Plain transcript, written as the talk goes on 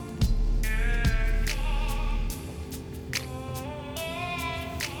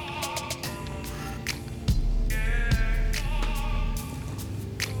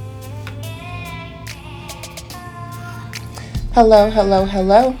Hello, hello,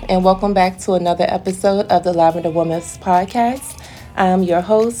 hello, and welcome back to another episode of the Lavender Woman's Podcast. I'm your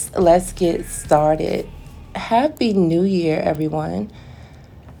host. Let's get started. Happy New Year, everyone.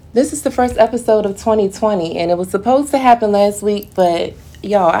 This is the first episode of 2020, and it was supposed to happen last week, but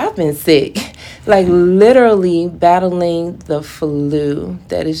y'all, I've been sick. Like, literally battling the flu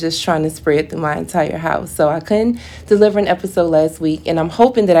that is just trying to spread through my entire house. So, I couldn't deliver an episode last week, and I'm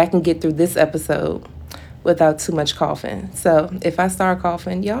hoping that I can get through this episode without too much coughing. So if I start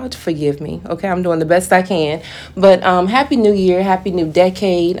coughing, y'all forgive me. Okay, I'm doing the best I can. But happy new year, happy new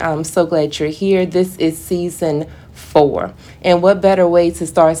decade. I'm so glad you're here. This is season 4. And what better way to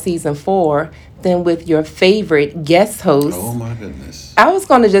start season 4 than with your favorite guest host? Oh my goodness. I was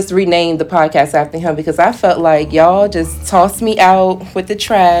going to just rename the podcast after him because I felt like y'all just tossed me out with the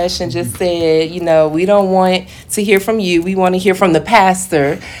trash and just said, we don't want to hear from you. We want to hear from the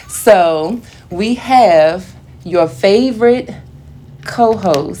pastor. So we have your favorite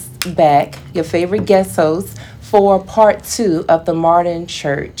co-host back, your favorite guest host for part 2 of the Modern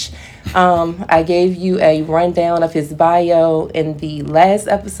Church. I gave you a rundown of his bio in the last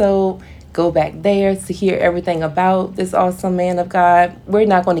episode. Go back there to hear everything about this awesome man of God. We're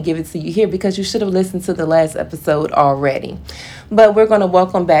not going to give it to you here because you should have listened to the last episode already. But we're going to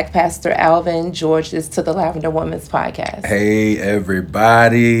welcome back Pastor Alvin Georges to the Lavender Woman's Podcast. Hey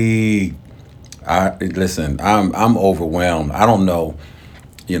everybody. I'm overwhelmed. I don't know,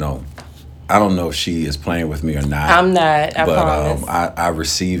 I don't know if she is playing with me or not. I'm not, I promise. I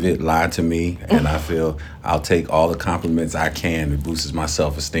receive it, lied to me, and I feel I'll take all the compliments I can. It boosts my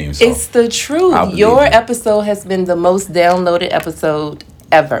self-esteem. So it's the truth. Your episode has been the most downloaded episode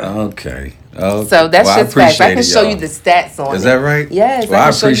ever. Okay. So that's just facts. I can show you the stats on it. Is that right? Yes. Well, I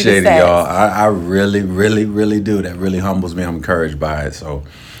appreciate it, y'all. I really, really, really do. That really humbles me. I'm encouraged by it. So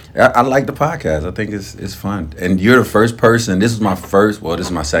I like the podcast. I think it's fun. And you're the first person. This is my first. Well, this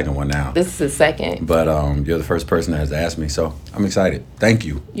is my second one now. This is the second. But you're the first person that has asked me. So I'm excited. Thank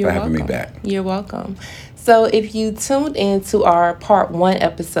you for having me back. You're welcome. So if you tuned into our part 1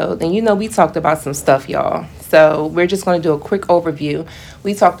 episode, then we talked about some stuff, y'all. So we're just going to do a quick overview.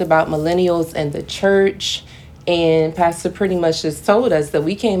 We talked about millennials and the church. And Pastor pretty much just told us that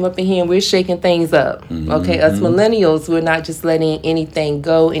we came up in here and we're shaking things up. Mm-hmm. Okay, us millennials, we're not just letting anything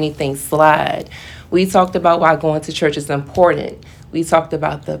go, anything slide. We talked about why going to church is important. We talked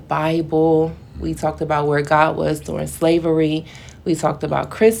about the Bible. We talked about where God was during slavery. We talked about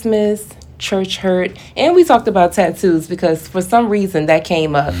Christmas, church hurt, and we talked about tattoos because for some reason that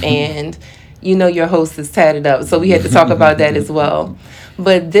came up and your host is tatted up, so we had to talk about that as well.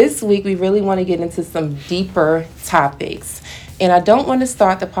 But this week, we really want to get into some deeper topics. And I don't want to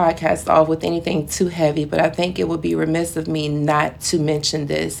start the podcast off with anything too heavy, but I think it would be remiss of me not to mention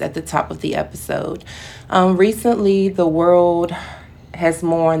this at the top of the episode. Recently, the world has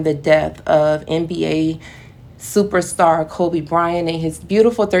mourned the death of NBA superstar Kobe Bryant and his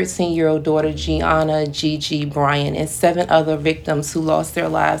beautiful 13-year-old daughter, Gianna Gigi Bryant, and 7 other victims who lost their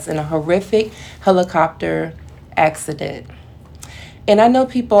lives in a horrific helicopter accident. And I know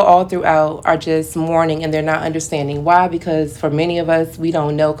people all throughout are just mourning and they're not understanding why, because for many of us, we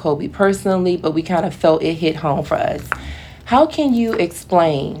don't know Kobe personally, but we kind of felt it hit home for us. How can you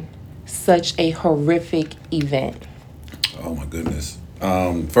explain such a horrific event? Oh, my goodness.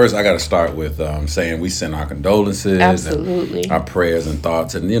 First, I got to start with saying we send our condolences. Absolutely. And our prayers and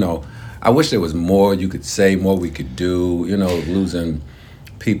thoughts. And, I wish there was more you could say, more we could do, losing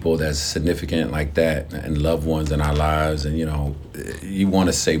people that's significant like that and loved ones in our lives. And, you want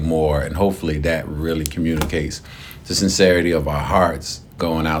to say more. And hopefully that really communicates the sincerity of our hearts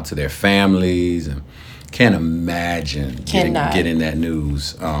going out to their families. And can't imagine getting that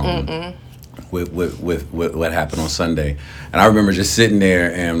news. With what happened on Sunday. And I remember just sitting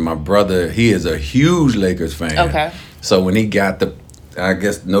there and my brother, he is a huge Lakers fan. Okay. So when he got the,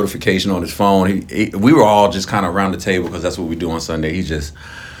 notification on his phone, we were all just kind of around the table because that's what we do on Sunday. He just,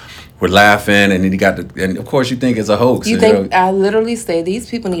 we're laughing and then and of course you think it's a hoax. I literally say these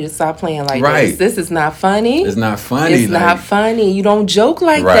people need to stop playing like this. This is not funny. It's not funny. It's not funny. You don't joke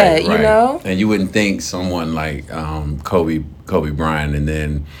like that, And you wouldn't think someone like Kobe Bryant, and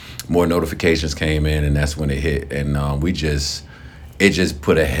then more notifications came in, and that's when it hit. And it just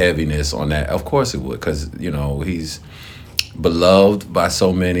put a heaviness on that. Of course it would, because, he's beloved by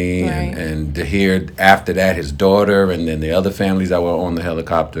so many. Right. And to hear after that his daughter and then the other families that were on the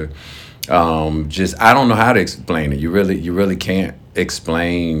helicopter, I don't know how to explain it. You really can't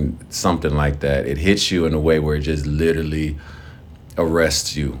explain something like that. It hits you in a way where it just literally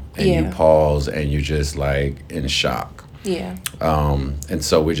arrests you, and you pause and you're just like in shock. Yeah. And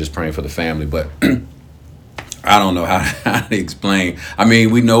so we're just praying for the family. But I don't know how, how to explain. I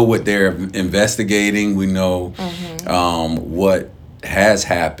mean, we know what they're investigating. We know what has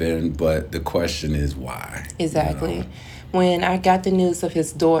happened, but the question is why. Exactly. When I got the news of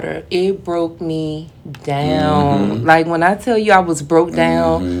his daughter, it broke me down. Mm-hmm. Like when I tell you I was broke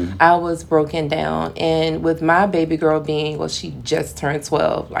down, Mm-hmm. I was broken down. And with my baby girl being, well, she just turned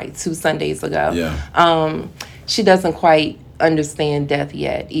 12, like 2 Sundays ago. Yeah. She doesn't quite understand death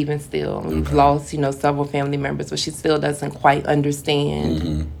yet, even still. We've Okay. lost, several family members, but she still doesn't quite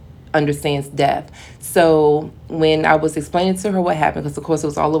understands death. So when I was explaining to her what happened, because of course it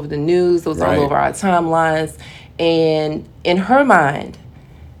was all over the news, it was all Right. over our timelines, and in her mind,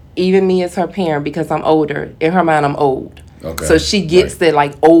 even me as her parent, because I'm older, in her mind I'm old. Okay. So she gets Right. that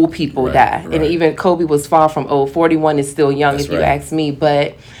like old people Right, die. And right. even Kobe was far from old. 41 is still young That's if you right. ask me.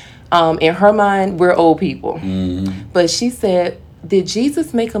 But in her mind, we're old people. Mm-hmm. But she said, did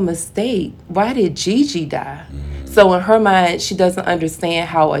Jesus make a mistake? Why did Gigi die? Mm-hmm. So in her mind, she doesn't understand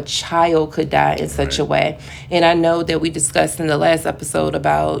how a child could die in such a way. And I know that we discussed in the last episode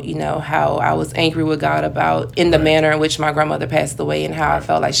about, how I was angry with God about in the Right. manner in which my grandmother passed away and how I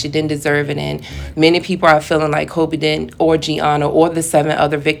felt like she didn't deserve it. And many people are feeling like Kobe didn't, or Gianna, or the 7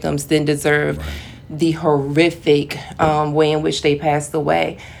 other victims didn't deserve the horrific way in which they passed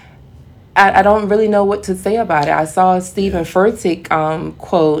away. I don't really know what to say about it. I saw a Stephen Furtick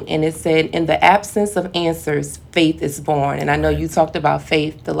quote, and it said, "In the absence of answers, faith is born." And I know you talked about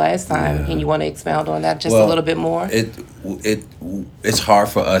faith the last time, Yeah. and you want to expound on that just a Well, little bit more? It's hard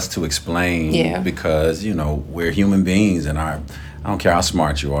for us to explain Yeah. because we're human beings, and I don't care how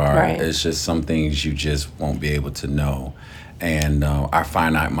smart you are. Right. It's just some things you just won't be able to know, and our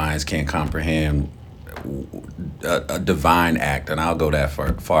finite minds can't comprehend a divine act, and I'll go that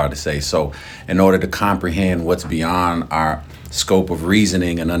far to say. So in order to comprehend what's beyond our scope of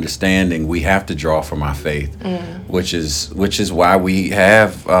reasoning and understanding, we have to draw from our faith, which is why we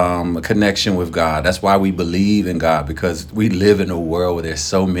have a connection with God. That's why we believe in God, because we live in a world where there's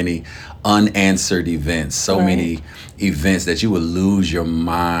so many unanswered events, so many events that you would lose your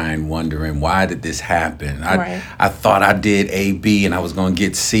mind wondering, why did this happen? I thought I did A, B, and I was going to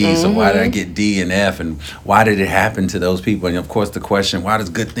get C, so why did I get D and F, and why did it happen to those people? And of course the question, why does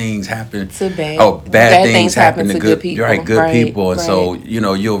good things happen To bad. Oh, bad things happen to good people. Right, good people. And so, right.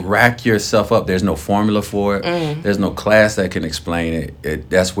 You'll rack yourself up. There's no formula for it. There's no class that can explain it.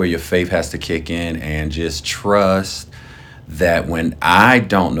 That's where your faith has to kick in, and just trust that when I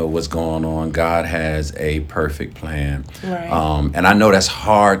don't know what's going on, God has a perfect plan. Right. And I know that's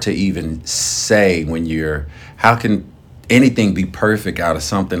hard to even say when how can anything be perfect out of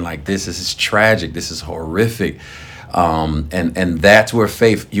something like this? This is tragic. This is horrific. And that's where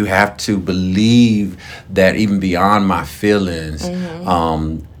faith, you have to believe that even beyond my feelings,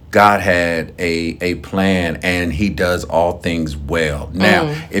 God had a plan, and he does all things well.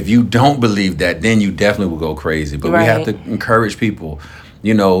 Now, if you don't believe that, then you definitely will go crazy. But we have to encourage people.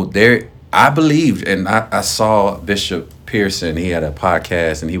 I believed, and I saw Bishop Pearson, he had a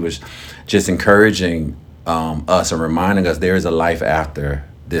podcast, and he was just encouraging us and reminding us there is a life after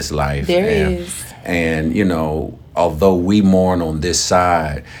this life. There is. And, although we mourn on this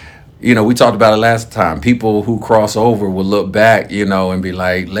side, we talked about it last time. People who cross over will look back, and be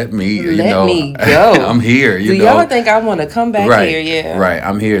like, let me go. I'm here. Do y'all think I want to come back here? Yeah. Right.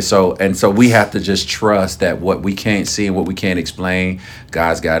 I'm here. So we have to just trust that what we can't see and what we can't explain,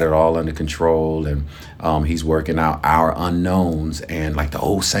 God's got it all under control, and he's working out our unknowns. And like the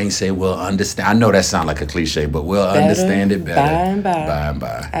old saints say, we'll understand. I know that sounds like a cliche, but we'll understand it better. By and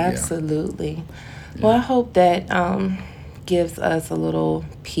by. Absolutely. Yeah. Well, I hope that gives us a little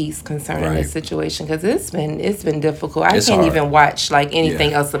peace concerning this situation, because it's been difficult. I can't even watch like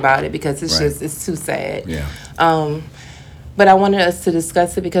anything else about it, because it's too sad. Yeah. But I wanted us to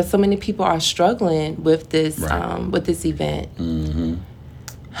discuss it because so many people are struggling with this event.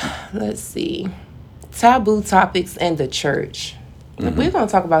 Mm-hmm. Let's see. Taboo topics in the church. Mm-hmm. We're going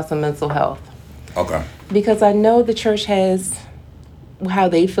to talk about some mental health. Okay. Because I know the church has how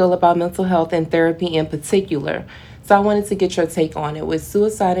they feel about mental health and therapy in particular. So I wanted to get your take on it with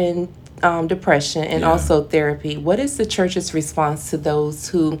suicide and depression, and also therapy. What is the church's response to those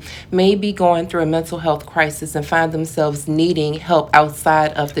who may be going through a mental health crisis and find themselves needing help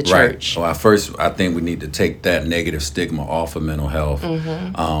outside of the church? Well, first, I think we need to take that negative stigma off of mental health,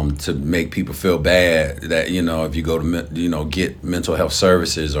 to make people feel bad that, if you go to, get mental health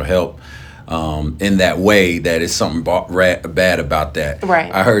services or help, in that way that it's something bad about that.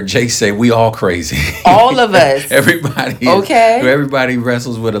 Right. I heard Jake say we all crazy. All of us. Everybody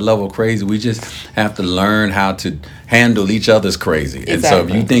wrestles with a level of crazy. We just have to learn how to handle each other's crazy. Exactly. And so if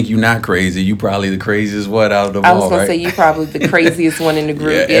you think you're not crazy, you probably the craziest one out of them all, I was going right? to say you probably the craziest one in the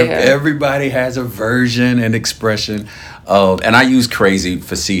group. Yeah. Everybody has a version and expression of, and I use crazy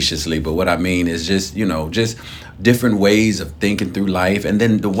facetiously, but what I mean is just, just different ways of thinking through life. And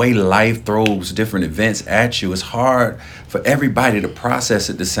then the way life throws different events at you, it's hard for everybody to process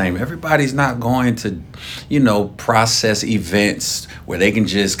it the same. Everybody's not going to, process events where they can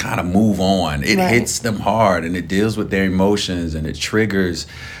just kind of move on. It hits them hard, and it deals with their emotions, and it triggers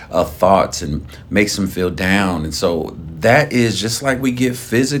thoughts and makes them feel down. And so that is just like we get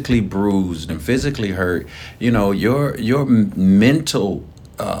physically bruised and physically hurt. Your mental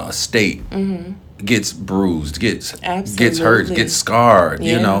state gets bruised, gets hurt, gets scarred.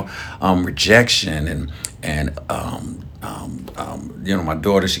 Rejection and my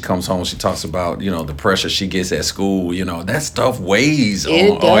daughter, she comes home, she talks about the pressure she gets at school. That stuff weighs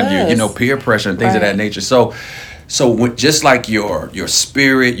on you. Peer pressure and things of that nature. So just like your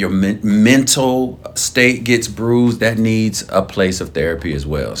spirit, your mental state gets bruised, that needs a place of therapy as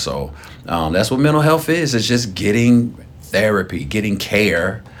well. So that's what mental health is. It's just getting therapy, getting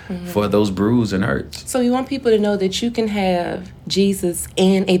care for those bruises and hurts. So you want people to know that you can have Jesus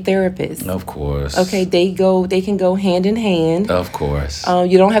and a therapist. Of course. Okay, they can go hand in hand. Of course.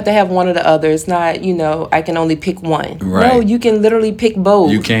 You don't have to have one or the other. It's not, I can only pick one. Right. No, you can literally pick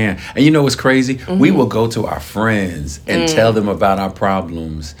both. You can. And what's crazy? We will go to our friends and tell them about our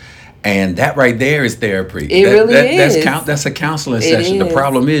problems. And that right there is therapy. It really is. That's a counseling session. The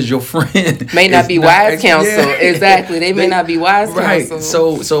problem is your friend may not be wise counsel. Yeah. Exactly. They may not be wise counsel.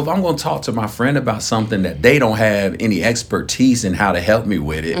 Right. So if I'm going to talk to my friend about something that they don't have any expertise in how to help me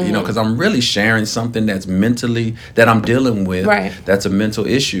with it, because I'm really sharing something that's mentally, that I'm dealing with, that's a mental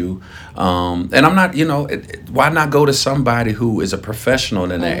issue. And I'm not, why not go to somebody who is a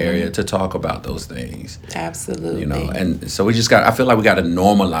professional in that area to talk about those things? Absolutely. And so I feel like we got to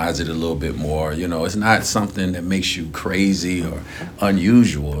normalize it a little bit more. It's not something that makes you crazy or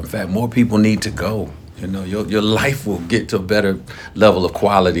unusual. In fact, more people need to go. Your life will get to a better level of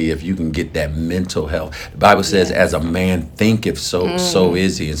quality if you can get that mental health. The Bible says, as a man thinketh, so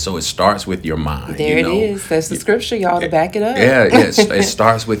is he. And so it starts with your mind. There it is. That's the scripture, y'all, to back it up. Yeah, it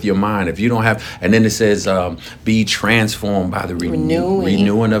starts with your mind. If you don't have, and then it says, be transformed by the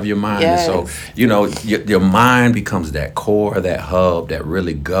renewing of your mind. Yes. And so, your mind becomes that core, that hub that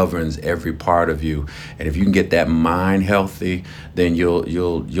really governs every part of you. And if you can get that mind healthy, then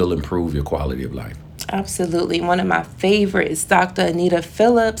you'll improve your quality of life. Absolutely. One of my favorites, Dr. Anita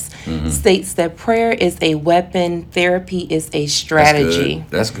Phillips, states that prayer is a weapon, therapy is a strategy.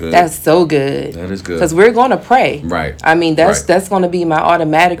 That's good. That's so good. That is good. Because we're going to pray. Right. I mean, that's going to be my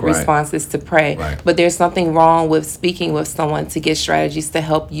automatic response is to pray. Right. But there's nothing wrong with speaking with someone to get strategies to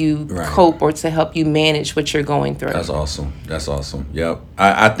help you cope or to help you manage what you're going through. That's awesome. Yep.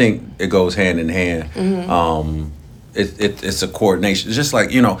 I think it goes hand in hand. It's a coordination. It's just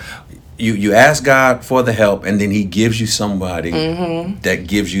like, you ask God for the help, and then he gives you somebody that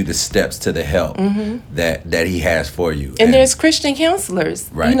gives you the steps to the help that he has for you. And there's Christian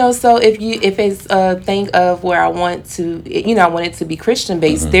counselors, right? So if it's a thing of where I want it to be Christian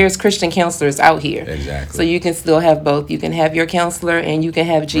based, there's Christian counselors out here. Exactly. So you can still have both. You can have your counselor and you can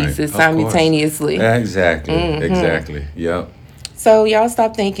have Jesus simultaneously. Exactly. Exactly. Yep. So y'all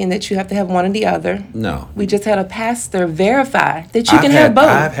stop thinking that you have to have one or the other. No. We just had a pastor verify that you can have both.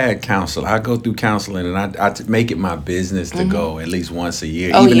 I've had counsel. I go through counseling, and I make it my business to go at least once a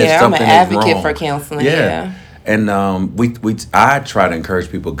year. Oh, even if I'm something an advocate is wrong. for counseling. Yeah. And I try to encourage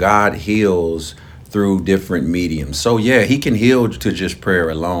people. God heals through different mediums. So he can heal to just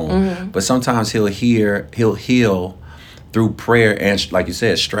prayer alone, but sometimes he'll heal through prayer and, like you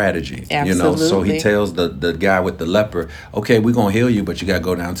said, strategy. Absolutely. So he tells the guy with the leper, okay, we're gonna heal you, but you gotta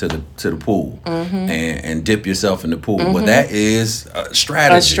go down to the pool and dip yourself in the pool. Well, that is a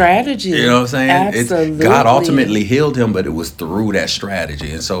strategy. A strategy. You know what I'm saying? Absolutely. God ultimately healed him, but it was through that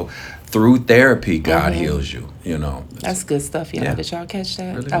strategy. And so through therapy, God heals you. That's good stuff, y'all. Did y'all catch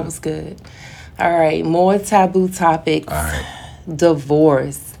that? Really that was good. All right, more taboo topics. All right.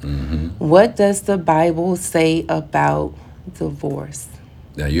 Divorce. What does the Bible say about divorce?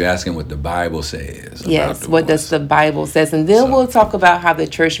 Now you're asking what the Bible says. Yes, what does the Bible says, and then we'll talk about how the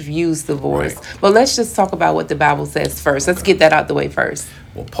church views divorce. Right. But let's just talk about what the Bible says first. Let's get that out the way first.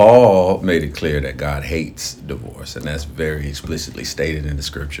 Well, Paul made it clear that God hates divorce, and that's very explicitly stated in the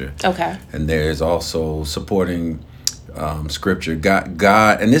scripture. Okay. And there's also supporting scripture.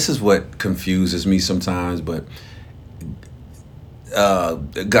 God, and this is what confuses me sometimes, but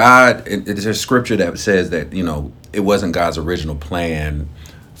God, there's a scripture that says that, it wasn't God's original plan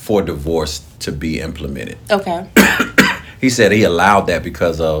for divorce to be implemented. Okay. He said he allowed that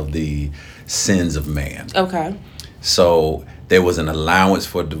because of the sins of man. Okay. So there was an allowance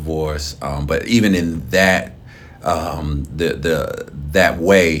for divorce, but even in that, the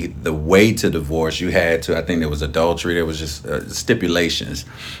way to divorce, you had to. I think there was adultery. There was just stipulations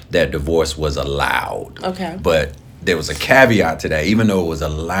that divorce was allowed. Okay. But there was a caveat to that. Even though it was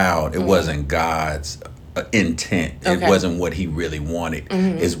allowed, it wasn't God's intent. Okay. It wasn't what He really wanted.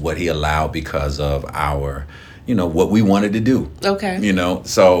 It's what He allowed because of our, what we wanted to do. Okay.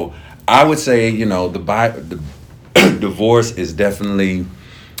 So I would say, the divorce is definitely,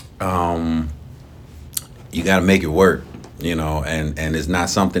 you got to make it work, and it's not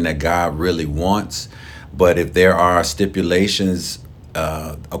something that God really wants. But if there are stipulations,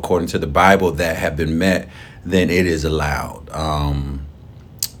 according to the Bible, that have been met, then it is allowed.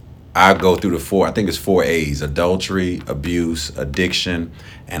 I go through I think it's 4 A's: adultery, abuse, addiction,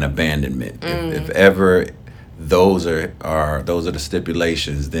 and abandonment. If ever those are the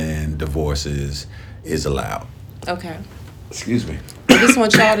stipulations, then divorce is allowed. Okay. Excuse me. I just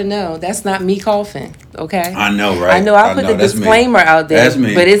want y'all to know that's not me coughing. Okay. I know, right? I know I put the disclaimer out there, That's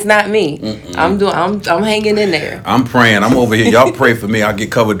me. but it's not me. I'm hanging in there. I'm praying. I'm over here. Y'all pray for me. I'll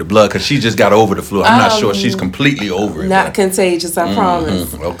get covered with blood because she just got over the flu. I'm not sure she's completely over it. Not contagious, I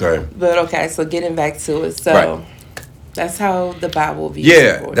promise. Okay. But okay, so getting back to it. So Right. that's how the Bible views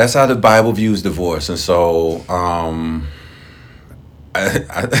divorce. That's how the Bible views divorce. And so,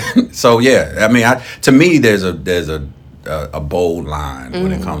 to me, there's a bold line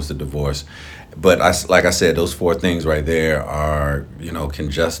when it comes to divorce. But like I said, those 4 things right there are,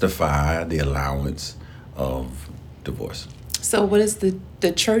 can justify the allowance of divorce. So what is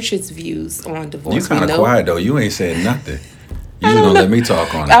the church's views on divorce? You kind of quiet though. You ain't saying nothing. You just gonna let me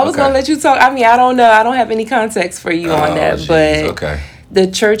talk on it. I was gonna let you talk. I mean, I don't know. I don't have any context for you on that, geez. but Okay. the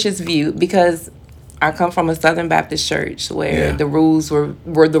church's view, because I come from a Southern Baptist church where the rules were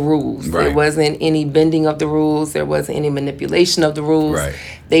the rules. Right. There wasn't any bending of the rules. There wasn't any manipulation of the rules. Right.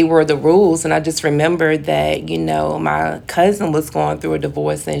 They were the rules. And I just remember that, my cousin was going through a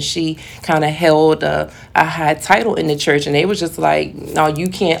divorce and she kind of held a high title in the church. And they was just like, no, you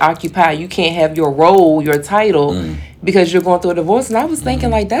can't occupy. You can't have your role, your title, because you're going through a divorce. And I was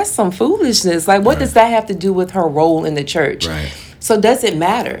thinking, like, that's some foolishness. Like, what does that have to do with her role in the church? Right. So does it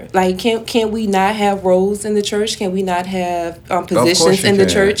matter? Like, can we not have roles in the church? Can we not have positions in the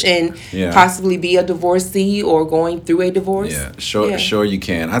church and possibly be a divorcee or going through a divorce? Yeah, sure you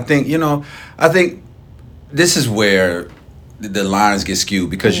can. I think, this is where the lines get skewed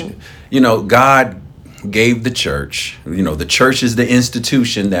because, God gave the church, the church is the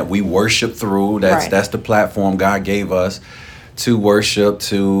institution that we worship through. That's the platform God gave us to worship,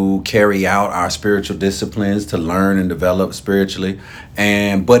 to carry out our spiritual disciplines, to learn and develop spiritually,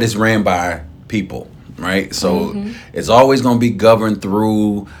 but it's ran by people, right? So it's always going to be governed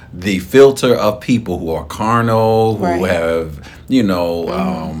through the filter of people who are carnal, who have,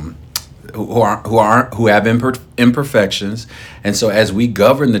 who have imperfections. And so as we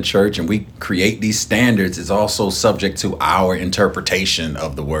govern the church and we create these standards, it's also subject to our interpretation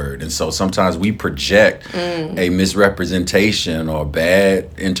of the word. And so sometimes we project a misrepresentation or bad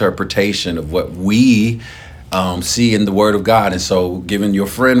interpretation of what we see in the word of God. And so given your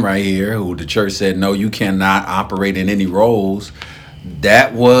friend right here, who the church said, no, you cannot operate in any roles,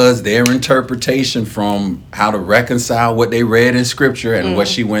 that was their interpretation from how to reconcile what they read in scripture and what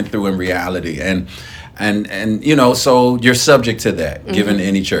she went through in reality. And so you're subject to that given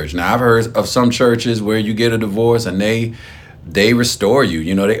any church. Now, I've heard of some churches where you get a divorce and they restore you.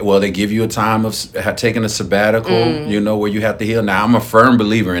 They give you a time of taking a sabbatical, where you have to heal. Now, I'm a firm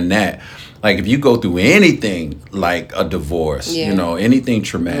believer in that. Like, if you go through anything like a divorce, anything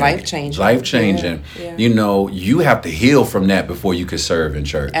traumatic, life-changing, you have to heal from that before you can serve in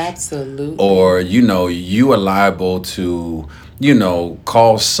church. Absolutely. Or, you are liable to,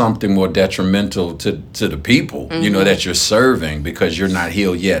 cause something more detrimental to the people, that you're serving because you're not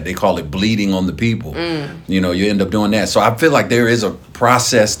healed yet. They call it bleeding on the people. You end up doing that. So I feel like there is a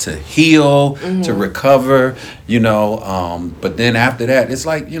process to heal, to recover, but then after that, it's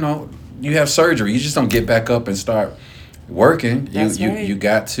like, you have surgery. You just don't get back up and start working. You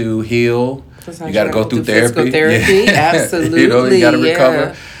got to heal. You got to go through therapy. Absolutely. you got to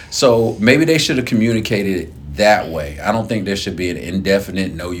recover. So maybe they should have communicated that way. I don't think there should be an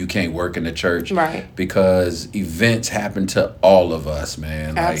indefinite no, you can't work in the church. Right. Because events happen to all of us,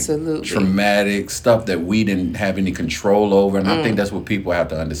 man. Like Absolutely. traumatic stuff that we didn't have any control over. And I think that's what people have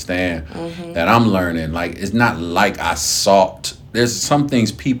to understand that I'm learning. Like, it's not like I sought. There's some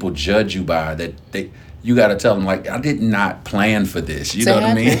things people judge you by that you got to tell them, like, I did not plan for this. You know what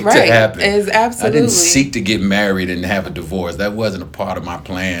I mean? Right. To happen. It's absolutely. I didn't seek to get married and have a divorce. That wasn't a part of my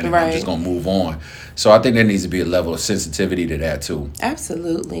plan. And I'm just going to move on. So I think there needs to be a level of sensitivity to that too.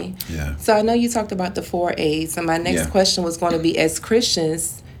 Absolutely. Yeah. So I know you talked about the 4 A's. And my next question was going to be, as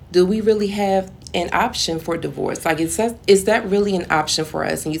Christians, do we really have an option for divorce? Like, is that really an option for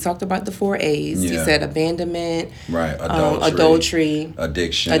us? And you talked about the 4 A's. You said abandonment. Right. Adultery.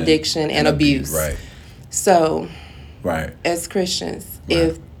 Addiction. And abuse. Right. So, right. As Christians,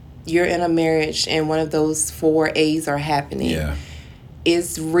 if you're in a marriage and one of those 4 A's are happening,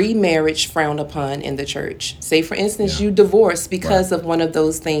 is remarriage frowned upon in the church? Say, for instance, you divorce because of one of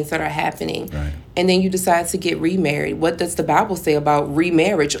those things that are happening, and then you decide to get remarried. What does the Bible say about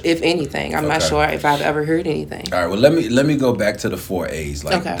remarriage, if anything? I'm not sure if I've ever heard anything. All right, well, let me go back to the 4 A's.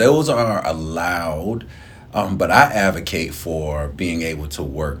 Like, those are allowed, but I advocate for being able to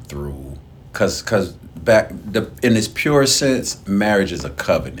work through, because in its pure sense, marriage is a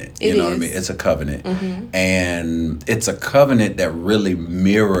covenant. You know what I mean? It's a covenant. And it's a covenant that really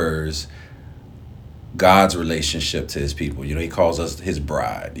mirrors God's relationship to his people. You know, he calls us his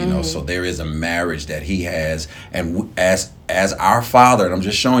bride, you know, so there is a marriage that he has. And as our father, and I'm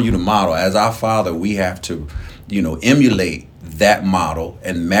just showing you the model, as our father, we have to, you know, emulate that model,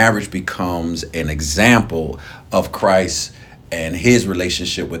 and marriage becomes an example of Christ and his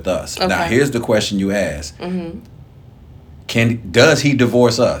relationship with us. Now, here's the question you ask. Does he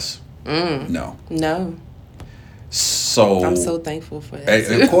divorce us? No. So I'm so thankful for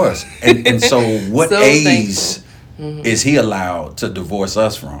that. Of course. And so what so A's is he allowed to divorce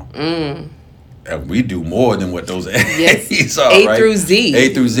us from? And we do more than what those A's are, A through Z.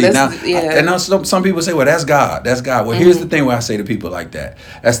 A through Z. Now, and now some people say, well, that's God. That's God. Well, here's the thing where I say to people like that.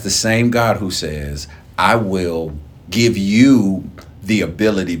 That's the same God who says, I will give you the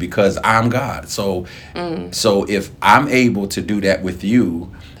ability because I'm God. So if I'm able to do that with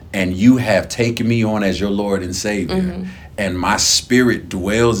you, and you have taken me on as your Lord and Savior, and my spirit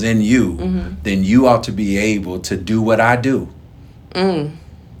dwells in you, then you ought to be able to do what I do.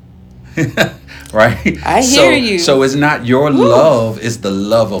 Right? I hear you. So it's not your love, it's the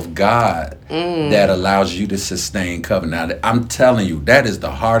love of God that allows you to sustain covenant. Now, I'm telling you, that is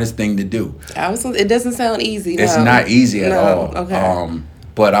the hardest thing to do. It doesn't sound easy. It's not easy at all. Okay.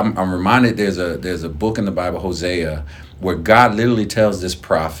 But I'm reminded there's a book in the Bible, Hosea, where God literally tells this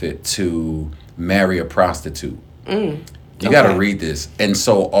prophet to marry a prostitute. You got to read this. And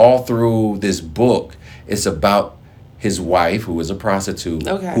so all through this book, it's about his wife, who is a prostitute,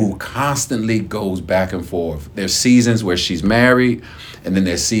 who constantly goes back and forth. There's seasons where she's married, and then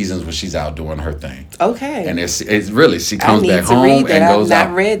there's seasons where she's out doing her thing. And it's really, she comes back home and goes out. I've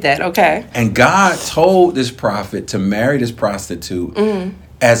not read that. Okay. And God told this prophet to marry this prostitute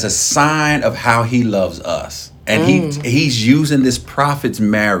as a sign of how he loves us. And he's using this prophet's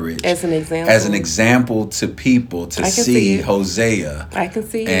marriage as an example to people to see Hosea. I can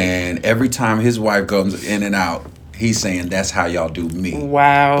see it. And every time his wife comes in and out, he's saying, that's how y'all do me.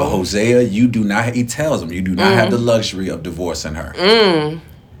 Wow. But Hosea, he tells him, you do not have the luxury of divorcing her.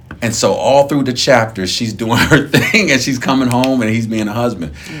 And so all through the chapter, she's doing her thing and she's coming home and he's being a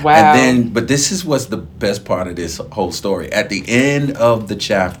husband. Wow. But this is what's the best part of this whole story. At the end of the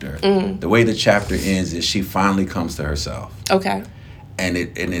chapter, the way the chapter ends is she finally comes to herself. Okay. And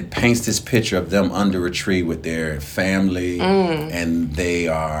it paints this picture of them under a tree with their family. And they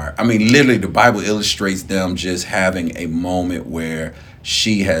are, I mean, literally the Bible illustrates them just having a moment where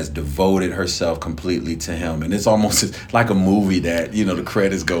she has devoted herself completely to him. And it's almost like a movie that, you know, the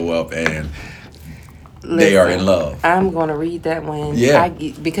credits go up and they are in love. I'm going to read that one. Yeah.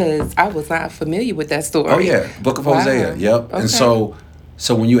 Because I was not familiar with that story. Oh, yeah. Book of Hosea. Yep. Okay. And so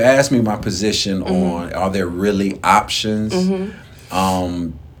when you ask me my position on are there really options,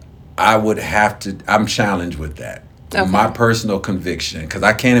 I would have to, I'm challenged with that. Okay. My personal conviction, because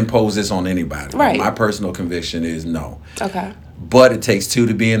I can't impose this on anybody. Right. My personal conviction is no. Okay. But it takes two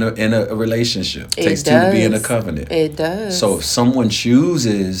to be in a relationship. It takes two to be in a covenant. It does. So if someone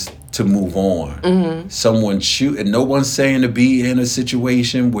chooses to move on. Someone shoot, and no one's saying to be in a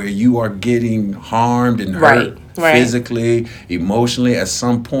situation where you are getting harmed and hurt Right. physically, emotionally. At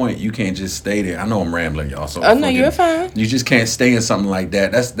some point, you can't just stay there. I know I'm rambling, y'all. So Oh no, forgive you're me. fine. You just can't stay in something like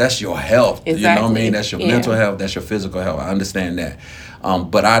that. That's your health. You know what I Exactly. mean? That's your Yeah. mental health. That's your physical health. I understand that.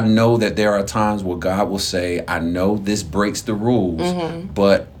 But I know that there are times where God will say, I know this breaks the rules,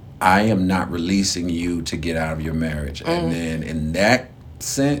 but I am not releasing you to get out of your marriage. And then in that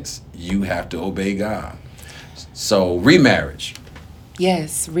sense, you have to obey God. So remarriage.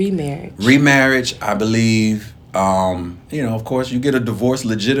 Yes, remarriage. Remarriage, I believe, of course, you get a divorce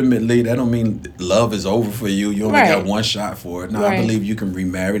legitimately. That don't mean love is over for you. You only got Right. one shot for it. No, Right. I believe you can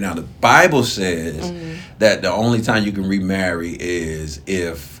remarry. Now, the Bible says that the only time you can remarry is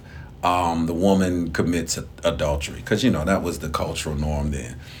if the woman commits adultery. Because, that was the cultural norm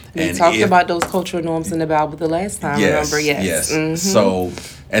then. We talked about those cultural norms in the Bible the last time. Yes, Remember? Yes.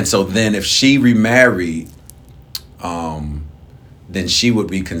 yes. So then if she remarried, then she would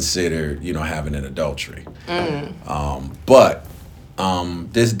be considered, having an adultery. But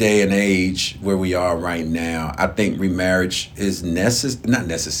this day and age where we are right now, I think remarriage is not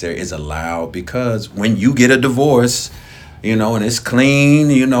necessary, is allowed, because when you get a divorce, and it's clean,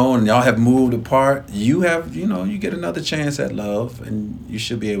 and y'all have moved apart, you get another chance at love, and you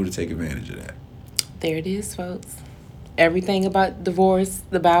should be able to take advantage of that. There it is, folks. Everything about divorce,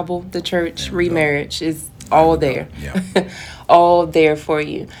 the Bible, the church, remarriage is all there. Yeah. All there for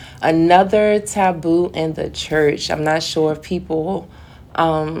you. Another taboo in the church. I'm not sure if people,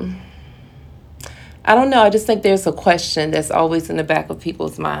 I don't know. I just think there's a question that's always in the back of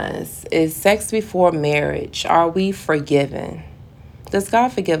people's minds. Is sex before marriage? Are we forgiven? Does God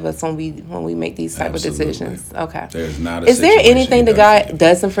forgive us when we make these type Absolutely. of decisions? Okay. There's not a Is there situation anything he that God forgive.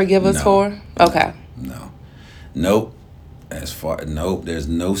 doesn't forgive us No. for? Okay. No. Nope. Nope. There's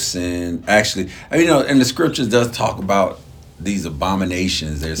no sin. Actually, and the scriptures does talk about these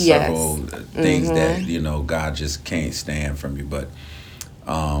abominations. There's Yes. several things that God just can't stand from you. But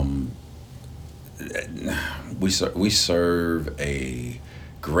we serve a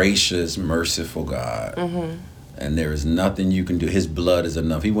gracious, merciful God. And there is nothing you can do. His blood is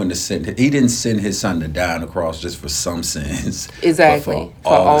enough. He didn't send his son to die on the cross just for some sins. Exactly. But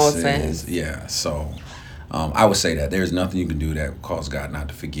For all sins. Yeah. So I would say that there's nothing you can do that will cause God not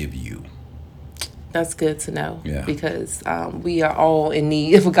to forgive you. That's good to know. Yeah. Because we are all in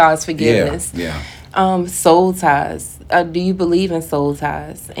need of God's forgiveness. Yeah. Soul ties. Do you believe in soul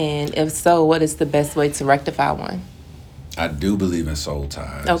ties? And if so, what is the best way to rectify one? I do believe in soul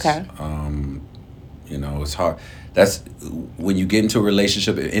ties. Okay. It's hard. That's when you get into a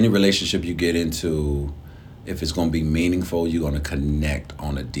relationship, any relationship you get into, if it's going to be meaningful, you're going to connect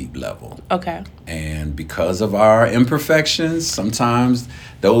on a deep level. Okay. And because of our imperfections, sometimes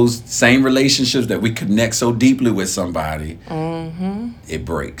those same relationships that we connect so deeply with somebody, it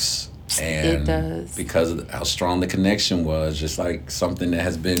breaks. And It does. because of how strong the connection was, just like something that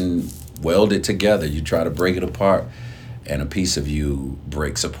has been welded together, you try to break it apart, and a piece of you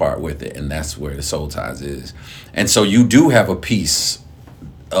breaks apart with it, and that's where the soul ties is. And so you do have a piece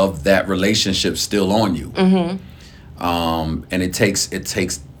of that relationship still on you. And it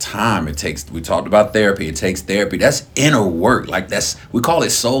takes time. We talked about therapy. It takes therapy. That's inner work. Like we call it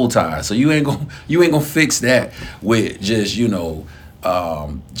soul ties. So you ain't gonna fix that with just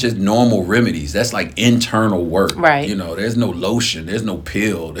just normal remedies. That's like internal work. Right. There's no lotion, there's no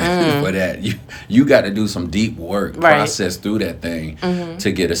pill for that. You got to do some deep work, Right. process through that thing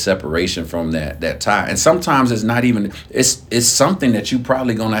to get a separation from that tie. And sometimes it's not even, it's something that you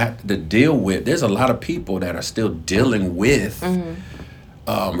probably gonna have to deal with. There's a lot of people that are still dealing with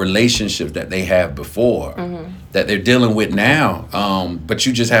relationships that they have before that they're dealing with now. But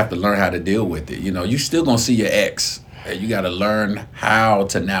you just have to learn how to deal with it. You still gonna see your ex. You got to learn how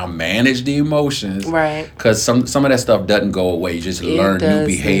to now manage the emotions, Right. Because some of that stuff doesn't go away. You just learn new does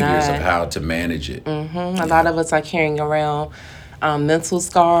behaviors not. of how to manage it. A lot of us are carrying around mental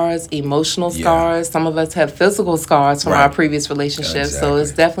scars, emotional scars. Some of us have physical scars from our Right. previous relationships. So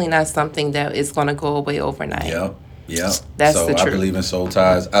it's Exactly. definitely not something that is going to go away overnight. Yep. That's so the I truth. believe in soul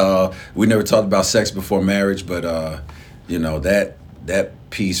ties. We never talked about sex before marriage, but that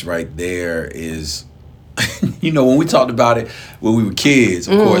piece right there is. When we talked about it when we were kids,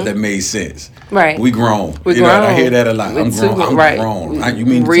 of course, that made sense. Right. We grown. We I hear grown. that a lot. We I'm too grown. I'm right. grown. You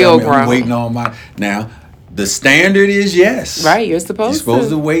mean to Real tell me I'm grown. waiting on my... Now, the standard is yes. Right, you're supposed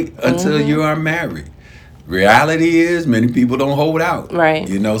to wait until you are married. Reality is many people don't hold out. Right.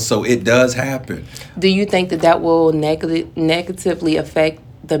 So it does happen. Do you think that will negatively affect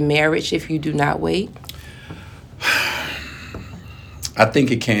the marriage if you do not wait? I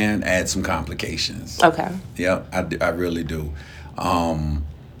think it can add some complications. Okay. Yeah, I really do.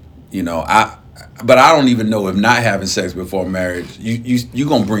 You know, but I don't even know if not having sex before marriage, you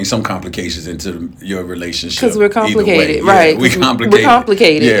gonna bring some complications into your relationship. Because we're complicated, either way. right? Yeah, we 'Cause complicated. We're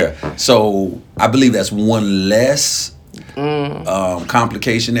complicated. Yeah. So I believe that's one less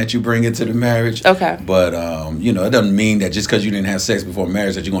complication that you bring into the marriage. Okay. But you know, it doesn't mean that just because you didn't have sex before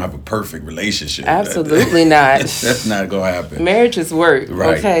marriage that you're gonna have a perfect relationship. Absolutely not. That's not gonna happen. Marriage is work.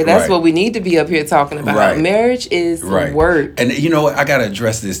 Right, Okay, that's right. what we need to be up here talking about. Right. Marriage is work. And you know what? I gotta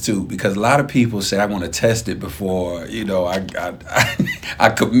address this too because a lot of people say I want to test it before you know I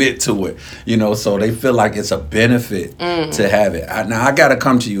commit to it. You know, so they feel like it's a benefit to have it. Now I gotta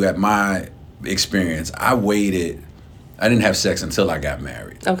come to you at my experience. I waited. I didn't have sex until I got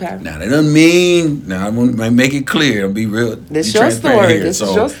married. Okay. Now that doesn't mean. Now I want to make it clear. I'll be real. This be your transparent story. here. This So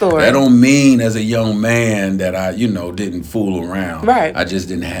is your story. That don't mean as a young man that I, you know, didn't fool around. Right. I just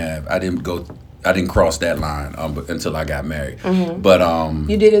didn't have. I didn't cross that line until I got married. Mm-hmm. But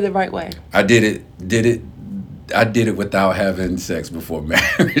you did it the right way. I did it. I did it without having sex before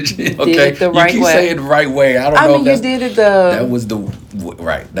marriage. Okay, did it the right you keep way. saying the right way. I don't know. I mean, if you did it that was the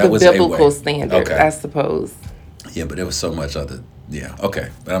right. That the was a biblical way. standard, Okay. I suppose. Yeah, but there was so much other. Yeah, okay,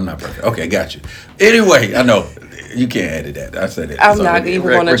 but I'm not perfect. Okay, got you. Anyway, I know you can't edit that. I said it. I'm not even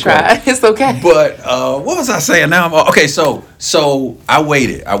going to try. It's okay. But what was I saying now? Okay, so I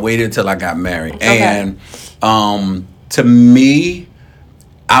waited. I waited until I got married, Okay. and to me,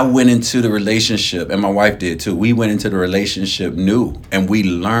 I went into the relationship, and my wife did too. We went into the relationship new, and we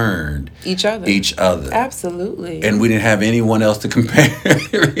learned Each other. Absolutely. And we didn't have anyone else to compare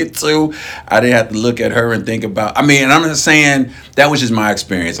it to. I didn't have to look at her and think about. I mean, and I'm not saying that was just my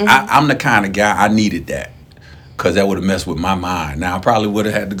experience. I'm the kind of guy I needed that because that would have messed with my mind. Now I probably would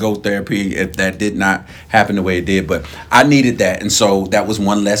have had to go therapy if that did not happen the way it did. But I needed that, and so that was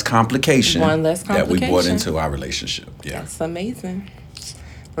one less complication. That we brought into our relationship. Yeah, that's amazing.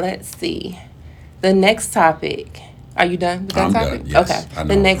 Let's see. The next topic. Are you done with that I'm topic? done, yes. Okay. I know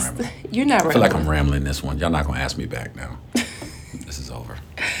The I'm next. rambling. You're not I rambling. feel like I'm rambling this one. Y'all not gonna ask me back now. This is over.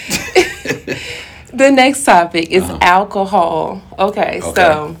 The next topic is alcohol. Okay,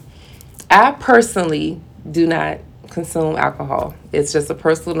 so I personally do not consume alcohol. It's just a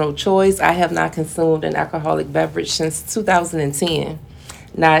personal choice. I have not consumed an alcoholic beverage since 2010.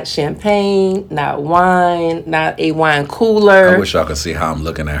 Not champagne, not wine, not a wine cooler. I wish y'all could see how I'm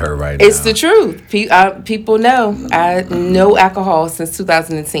looking at her right now. It's the truth. People know. I no alcohol since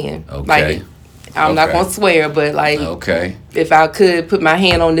 2010. Okay. Like, I'm not going to swear, but like, if I could put my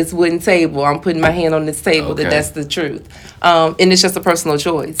hand on this wooden table, I'm putting my hand on this table, that's the truth. And it's just a personal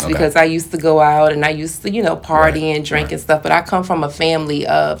choice because I used to go out and I used to, party and drink and stuff, but I come from a family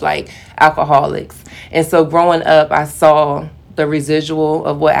of like alcoholics. And so growing up, I saw the residual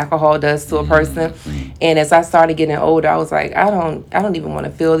of what alcohol does to a person. And as I started getting older, I was like, I don't even want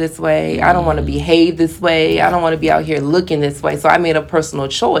to feel this way. I don't want to behave this way. I don't want to be out here looking this way. So I made a personal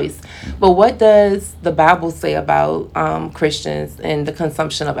choice. But what does the Bible say about Christians and the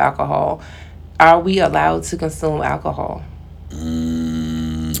consumption of alcohol? Are we allowed to consume alcohol?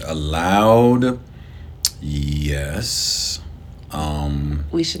 Allowed? Yes.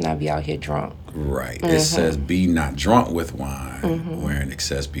 We should not be out here drunk. Right. It says, be not drunk with wine, wherein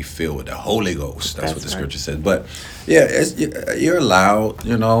excess be filled with the Holy Ghost. That's what the scripture says. But, yeah, you're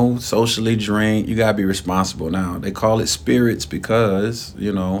allowed, socially drink. You got to be responsible. Now, they call it spirits because,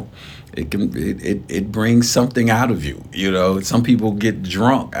 it brings something out of you. Some people get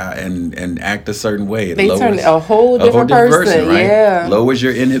drunk and act a certain way. They turn a whole different person, right? Yeah. Lowers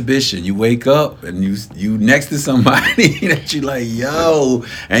your inhibition. You wake up and you next to somebody that you like, yo,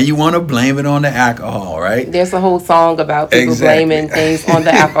 and you want to blame it on the alcohol, right? There's a whole song about people blaming things on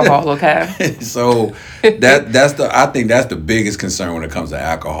the alcohol. Okay. So I think that's the biggest concern when it comes to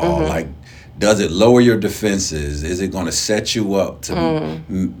alcohol. Like, does it lower your defenses? Is it going to set you up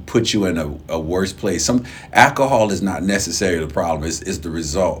to put you in a worse place? Alcohol is not necessarily the problem. It's the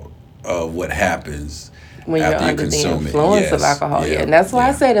result of what happens when you're after you under the consume influence of alcohol. Yeah. And that's why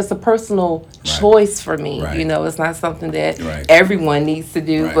I said it's a personal choice for me. Right. It's not something that everyone needs to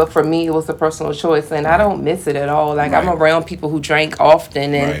do. But for me, it was a personal choice. And I don't miss it at all. Like, I'm around people who drank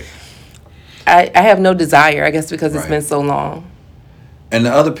often. And I have no desire, I guess, because it's been so long. And the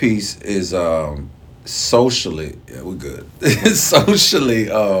other piece is socially, we're good.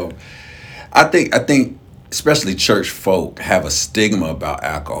 Socially, I think especially church folk have a stigma about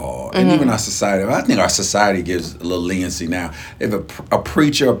alcohol, and even our society. I think our society gives a little leniency now. If a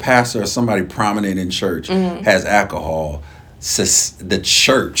preacher, a pastor, or somebody prominent in church has alcohol, the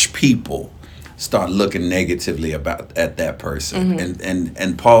church people start looking negatively about at that person.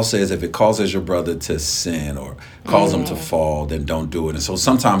 And Paul says if it causes your brother to sin or cause him to fall, then don't do it. And so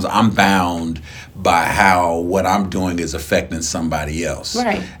sometimes I'm bound by how what I'm doing is affecting somebody else.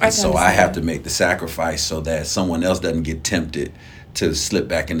 Right. And so I have to make the sacrifice so that someone else doesn't get tempted to slip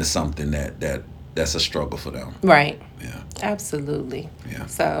back into something that's a struggle for them. Right. Yeah. Absolutely. Yeah.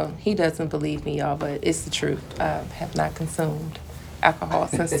 So he doesn't believe me, y'all, but it's the truth. I have not consumed alcohol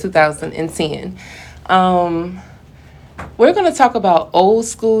since 2010. We're going to talk about old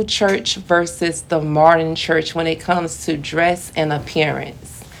school church versus the modern church when it comes to dress and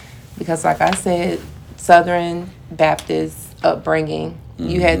appearance. Because like I said, Southern Baptist upbringing,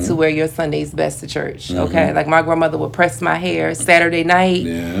 you had to wear your Sunday's best to church, okay? Like my grandmother would press my hair Saturday night.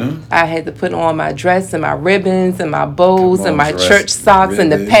 Yeah. I had to put on my dress and my ribbons and my bows Come on, and my dress, church socks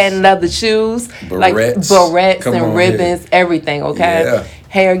and the ribbons, patent leather shoes. Like barrettes Come and on ribbons, here. everything, okay? Yeah.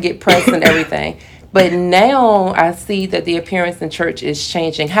 Hair get pressed and everything. But now I see that the appearance in church is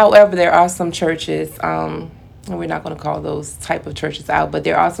changing. However, there are some churches, and we're not going to call those type of churches out, but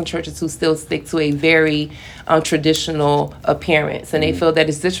there are some churches who still stick to a very traditional appearance, and they feel that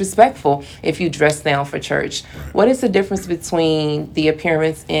it's disrespectful if you dress down for church. What is the difference between the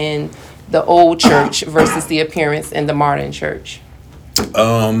appearance in the old church versus the appearance in the modern church? We're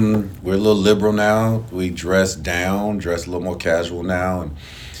a little liberal now. We dress down, dress a little more casual now, and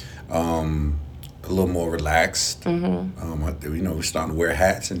a little more relaxed. We're starting to wear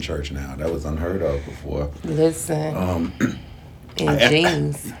hats in church now. That was unheard of before. Listen, in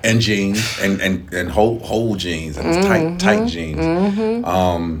jeans. And jeans and whole jeans and tight jeans.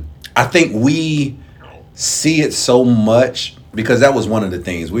 I think we see it so much because that was one of the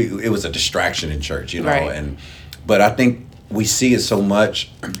things. It was a distraction in church, Right. But I think we see it so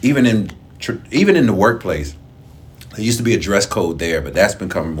much, even in the workplace. There used to be a dress code there, but that's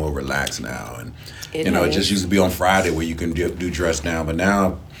becoming more relaxed now. And it just used to be on Friday where you can do dress down, but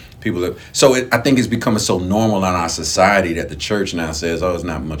now people are. So I think it's becoming so normal in our society that the church now says, "Oh, it's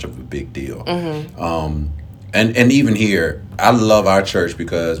not much of a big deal." And even here, I love our church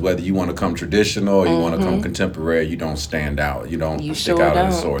because whether you want to come traditional or you want to come contemporary, you don't stand out. You don't stick out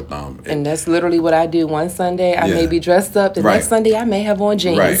as a sore thumb. And that's literally what I do. One Sunday, I may be dressed up. The next Sunday, I may have on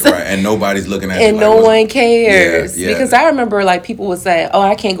jeans. Right. And nobody's looking at and you. No one cares. Yeah. Because I remember, like, people would say, oh,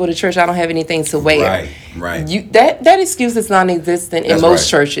 I can't go to church. I don't have anything to wear. Right. That excuse is non-existent in most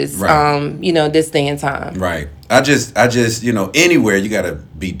churches, this day and time. Right. I just anywhere you got to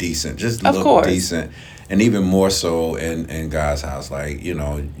be decent. Just look decent. And even more so in God's house, like, you're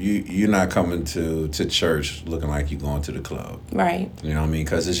not coming to church looking like you're going to the club. Right. You know what I mean?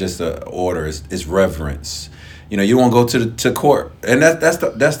 Because it's just an order. It's reverence. You won't go to court. And that's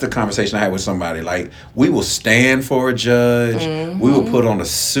the conversation I had with somebody. Like, we will stand for a judge. We will put on a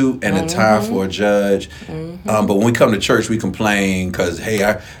suit and a tie for a judge. But when we come to church, we complain because,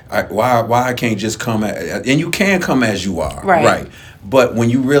 hey, why I can't just come and you can come as you are. Right. But when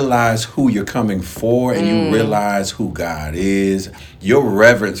you realize who you're coming for and you realize who God is, your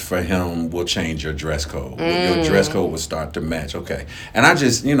reverence for him will change your dress code. Your dress code will start to match. Okay. And I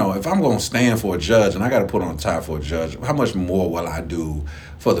just, if I'm going to stand for a judge and I got to put on a tie for a judge, how much more will I do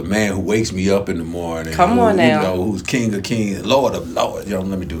for the man who wakes me up in the morning? Come on now. Who's King of Kings, Lord of Lords. Let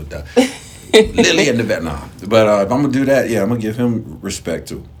me do it though. Lily in the vet. Nah. But if I'm going to do that, I'm going to give him respect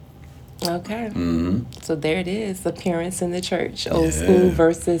too. Okay. So there it is, appearance in the church. Old school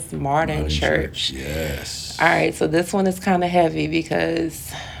versus modern church. Yes. All right, so this one is kind of heavy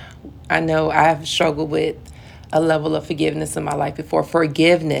because I know I've struggled with a level of forgiveness in my life before.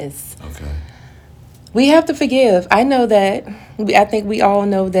 Forgiveness. Okay. We have to forgive. I know that. I think we all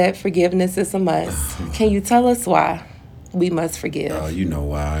know that forgiveness is a must. Can you tell us why we must forgive? Oh, you know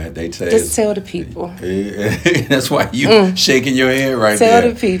why. They say just tell the people. That's why you shaking your head right there.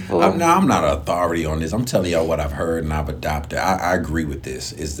 Tell the people. I'm not an authority on this. I'm telling y'all what I've heard and I've adopted. I agree with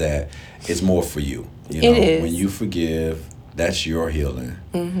this, is that it's more for you. It is. When you forgive, that's your healing.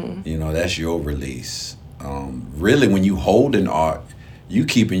 That's your release. Really, when you hold an art, you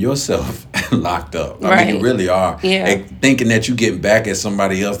keeping yourself locked up. I mean, you really are. Yeah. And thinking that you getting back at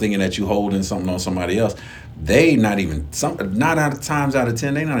somebody else, thinking that you holding something on somebody else. They not out of times out of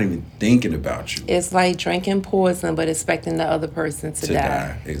 10, they not even thinking about you. It's like drinking poison, but expecting the other person to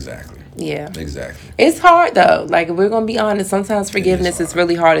die. Exactly. Yeah. Exactly. It's hard though. Like, if we're gonna be honest, sometimes forgiveness is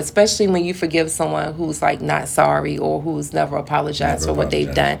really hard, especially when you forgive someone who's like not sorry or who's never apologized for what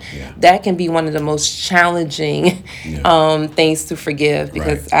they've done. Yeah. That can be one of the most challenging things to forgive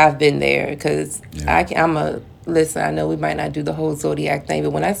because I've been there. Because I'm a Listen, I know we might not do the whole zodiac thing,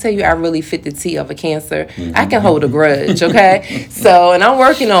 but when I tell you I really fit the T of a Cancer, I can hold a grudge, okay? So, and I'm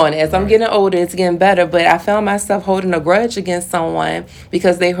working on it. As I'm getting older, it's getting better, but I found myself holding a grudge against someone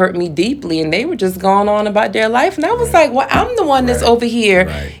because they hurt me deeply and they were just going on about their life. And I was like, well, I'm the one that's over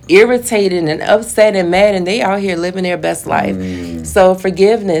here irritated and upset and mad, and they out here living their best life. So,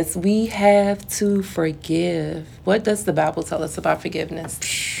 forgiveness, we have to forgive. What does the Bible tell us about forgiveness?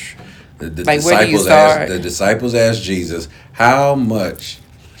 The Like, where do you disciples start? the disciples asked Jesus, "How much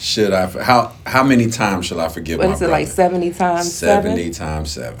should I? How many times shall I forgive What my is it, brother?" like 70 times 70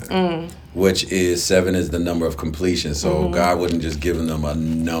 times 7, which is 7 is the number of completion. So God wasn't just giving them a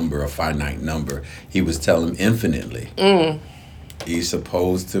number, a finite number. He was telling them infinitely. He's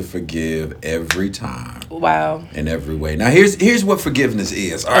supposed to forgive every time. Wow. In every way. Now here's what forgiveness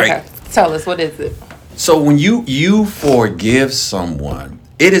is. All right. Tell us, what is it? So when you forgive someone,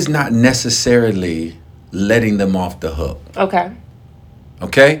 it is not necessarily letting them off the hook. Okay.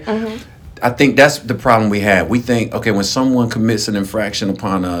 Okay? I think that's the problem we have. We think, okay, when someone commits an infraction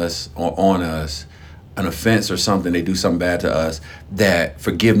upon us or on us, an offense or something, they do something bad to us, that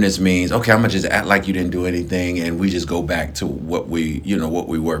forgiveness means, okay, I'm going to just act like you didn't do anything and we just go back to what we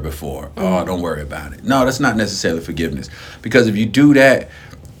were before. Oh, don't worry about it. No, that's not necessarily forgiveness. Because if you do that,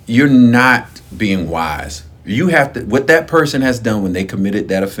 you're not being wise. You have to, what that person has done when they committed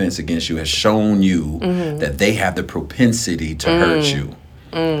that offense against you has shown you that they have the propensity to hurt you,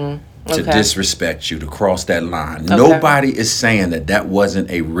 to disrespect you, to cross that line. Nobody is saying that wasn't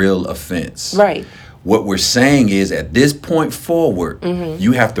a real offense. Right. What we're saying is at this point forward,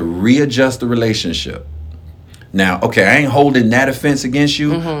 you have to readjust the relationship. Now, okay, I ain't holding that offense against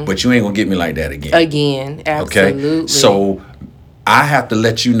you, but you ain't going to get me like that again. Again, absolutely. Okay? So I have to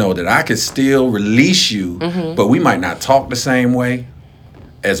let you know that I can still release you, but we might not talk the same way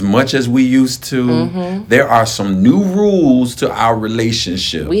as much as we used to. There are some new rules to our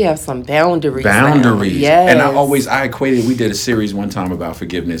relationship. We have some boundaries. Boundaries. Yes. And I equated, we did a series one time about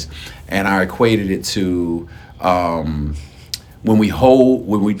forgiveness, and I equated it to when we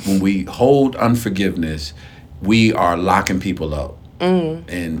hold unforgiveness, we are locking people up.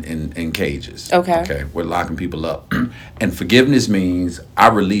 In cages. Okay. We're locking people up. And forgiveness means I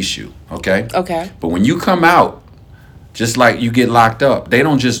release you. Okay. But when you come out, just like you get locked up, they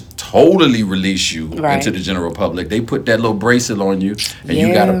don't just totally release you into the general public. They put that little bracelet on you, and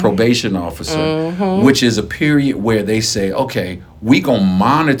you got a probation officer, which is a period where they say, okay, we gonna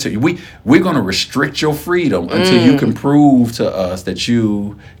monitor you. We're gonna restrict your freedom until you can prove to us that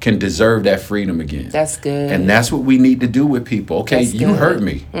you can deserve that freedom again. That's good. And that's what we need to do with people. Okay, you hurt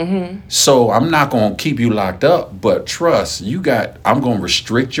me, so I'm not gonna keep you locked up, but trust, I'm gonna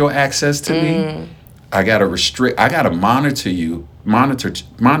restrict your access to me. I gotta monitor you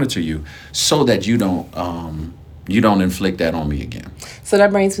so that you don't inflict that on me again. So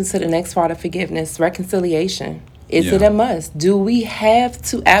that brings me to the next part of forgiveness, reconciliation. Is it a must? Do we have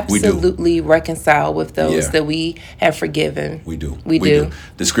to absolutely reconcile with those that we have forgiven? We do. We do.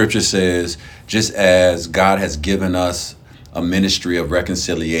 The scripture says, just as God has given us a ministry of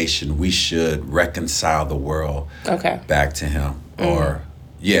reconciliation, we should reconcile the world back to him.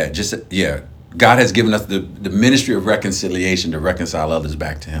 God has given us the ministry of reconciliation to reconcile others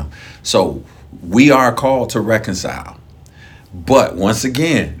back to him. So we are called to reconcile. But once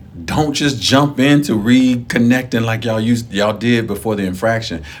again, don't just jump into reconnecting like y'all did before the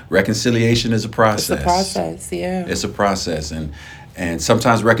infraction. Reconciliation is a process. It's a process, yeah. It's a process. And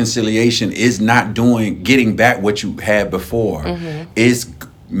sometimes reconciliation is not getting back what you had before. It's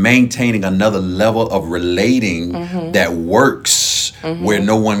maintaining another level of relating that works where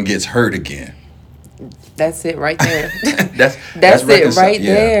no one gets hurt again. That's it right there. that's it right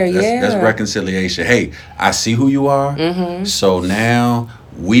there. That's reconciliation. Hey, I see who you are. So now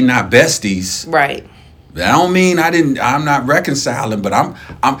we not besties. Right. That don't mean I'm not reconciling, but I'm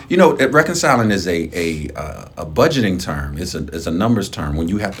reconciling is a budgeting term. It's a numbers term. When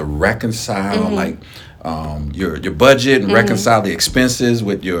you have to reconcile your budget and reconcile the expenses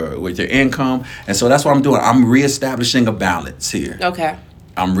with your income. And so that's what I'm doing. I'm reestablishing a balance here. Okay.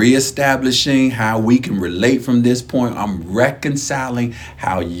 I'm reestablishing how we can relate from this point. I'm reconciling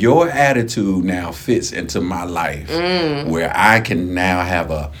how your attitude now fits into my life, where I can now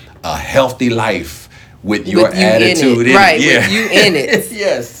have a healthy life with your attitude in it. Right, with you in it.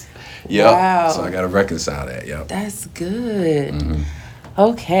 Yes. Yep. Wow. So I got to reconcile that. Yep. That's good.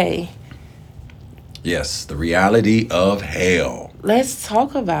 Okay. Yes, the reality of hell. Let's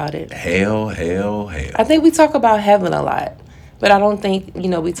talk about it. Hell. I think we talk about heaven a lot. But I don't think,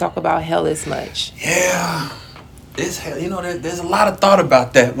 we talk about hell as much. Yeah. it's there's a lot of thought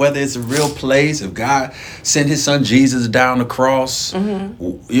about that, whether it's a real place, if God sent his son Jesus down the cross,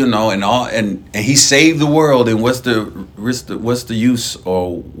 and all, and he saved the world, and what's the use,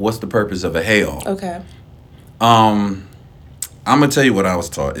 or what's the purpose of a hell? Okay. I'm gonna tell you what I was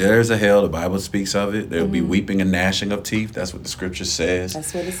taught. There's a hell. The Bible speaks of it. There'll be weeping and gnashing of teeth. That's what the scripture says.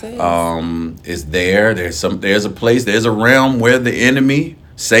 That's what it says. It's there. There's a place. There's a realm where the enemy,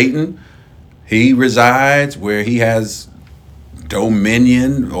 Satan, he resides, where he has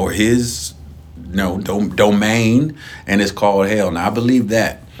dominion, or his domain, and it's called hell. Now I believe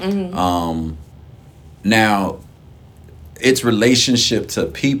that. Now, its relationship to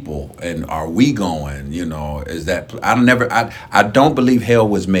people, and are we going, is that I don't believe hell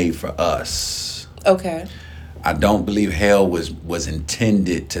was made for us. Okay. I don't believe hell was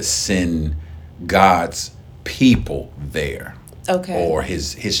intended to send God's people there. Okay. Or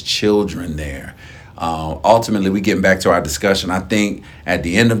his children there. Ultimately, we getting back to our discussion. I think at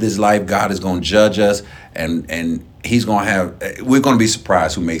the end of this life, God is going to judge us, and he's going to have. We're going to be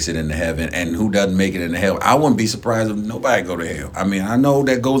surprised who makes it into heaven and who doesn't make it into hell. I wouldn't be surprised if nobody go to hell. I mean, I know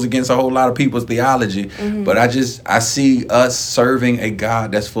that goes against a whole lot of people's theology, but I see us serving a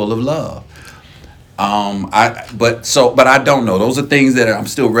God that's full of love. But I don't know. Those are things that I'm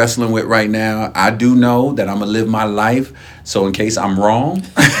still wrestling with right now. I do know that I'm gonna live my life. So in case I'm wrong,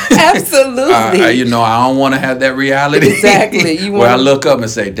 absolutely. I don't want to have that reality. Exactly. Where I look up and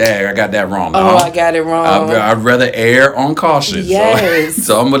say, "Dang, I got that wrong." Oh, I got it wrong. I'd rather err on caution. Yes.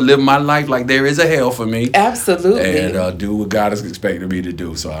 So I'm gonna live my life like there is a hell for me. Absolutely. And do what God is expecting me to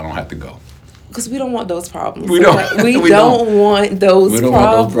do, so I don't have to go. Because we don't want those problems. We don't. We don't want those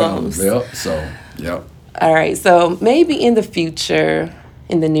problems. Yep. So. Yep. All right. So maybe in the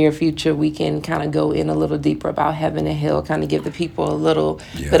near future, we can kind of go in a little deeper about heaven and hell, kind of give the people a little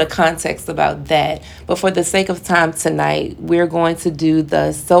bit of context about that. But for the sake of time tonight, we're going to do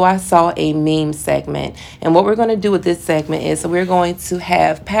the So I Saw a Meme segment. And what we're going to do with this segment is we're going to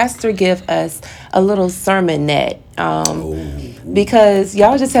have Pastor give us a little sermonette. Because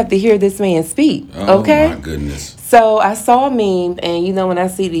y'all just have to hear this man speak. Okay? Oh, my goodness. So I saw a meme, and when I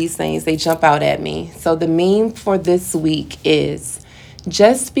see these things, they jump out at me. So the meme for this week is,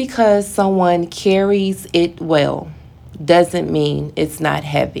 just because someone carries it well doesn't mean it's not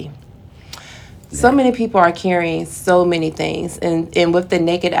heavy. So many people are carrying so many things, and with the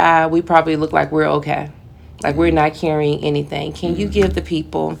naked eye, we probably look like we're okay. Like we're not carrying anything. Can you give the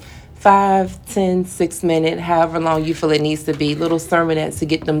people 5, 10, 6 minutes, however long you feel it needs to be, little sermonettes to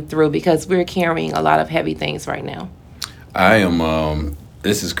get them through, because we're carrying a lot of heavy things right now. I am,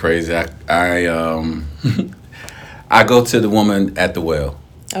 this is crazy. I I go to the woman at the well.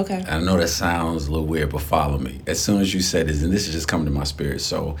 Okay. I know that sounds a little weird, but follow me. As soon as you said this, and this is just coming to my spirit.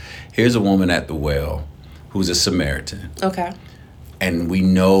 So here's a woman at the well who's a Samaritan. Okay. And we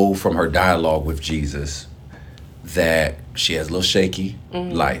know from her dialogue with Jesus that she has a little shaky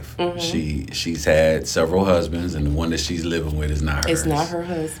life. She's had several husbands, and the one that she's living with is not hers. It's not her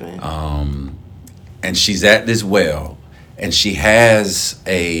husband. And she's at this well, and she has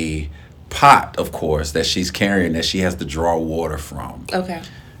a pot, of course, that she's carrying that she has to draw water from. Okay.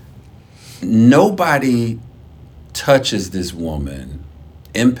 Nobody touches this woman,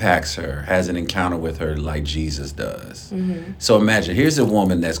 impacts her, has an encounter with her like Jesus does. So imagine, here's a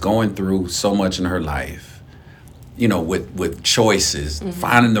woman that's going through so much in her life, with choices,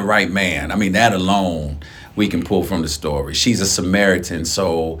 finding the right man. I mean, that alone we can pull from the story. She's a Samaritan.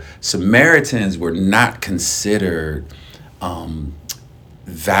 So Samaritans were not considered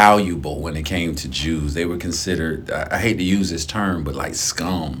valuable when it came to Jews. They were considered, I hate to use this term, but like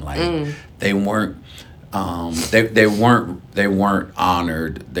scum. Like they weren't they weren't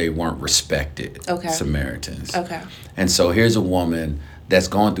honored, they weren't respected. Okay. Samaritans. Okay. And so here's a woman that's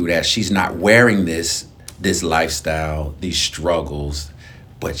going through that. She's not wearing this lifestyle, these struggles,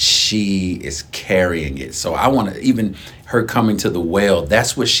 but she is carrying it. So I want to, even her coming to the well,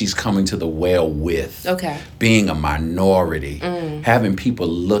 that's what she's coming to the well with. Okay. Being a minority, having people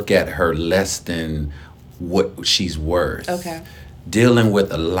look at her less than what she's worth. Okay. Dealing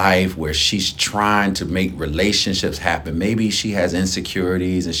with a life where she's trying to make relationships happen. Maybe she has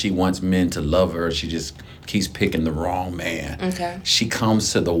insecurities and she wants men to love her. She just keeps picking the wrong man. Okay. She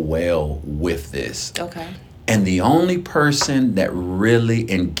comes to the well with this. Okay. And the only person that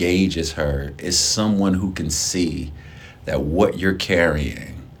really engages her is someone who can see that what you're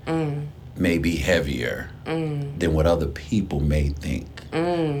carrying may be heavier than what other people may think.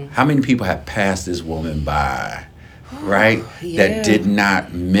 How many people have passed this woman by, right? Yeah. That did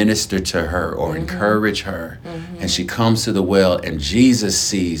not minister to her or encourage her. And she comes to the well, and Jesus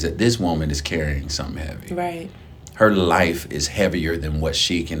sees that this woman is carrying something heavy. Right. her life is heavier than what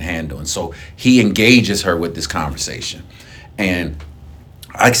she can handle. And so he engages her with this conversation. And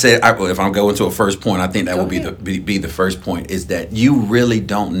like I said, if I'm going to a first point, I think that Go will be ahead. be the first point, is that you really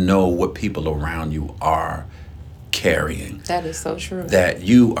don't know what people around you are carrying. That is so true. That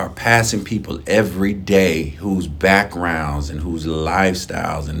you are passing people every day whose backgrounds and whose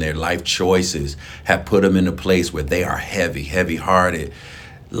lifestyles and their life choices have put them in a place where they are heavy hearted,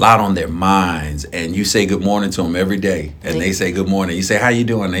 a lot on their minds. And you say good morning to them every day, and they say good morning. You say, how you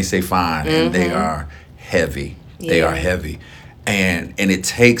doing? They say fine. And they are heavy. They are Yeah. heavy. And it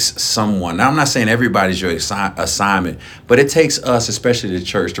takes someone. Now, I'm not saying everybody's your assignment, but it takes us, especially the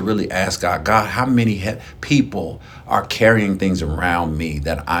church, to really ask God, how many people are carrying things around me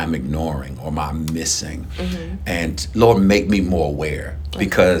that I'm ignoring or I'm missing? And Lord, make me more aware.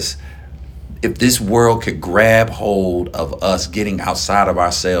 Because if this world could grab hold of us getting outside of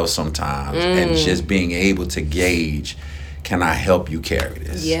ourselves sometimes and just being able to gauge, can I help you carry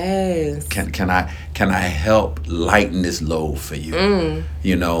this? Yes. Can I help lighten this load for you?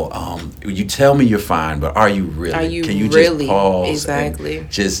 You know, you tell me you're fine, but are you really? Are you Can you really? just pause Exactly.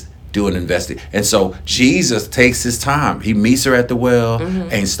 and just do an investigation? And so Jesus takes his time. He meets her at the well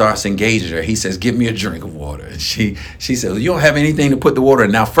and starts engaging her. He says, "Give me a drink of water." And she says, "You don't have anything to put the water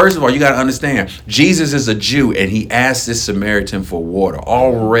in." Now, first of all, you got to understand, Jesus is a Jew, and he asked this Samaritan for water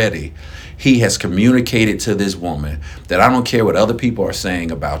already. He has communicated to this woman that I don't care what other people are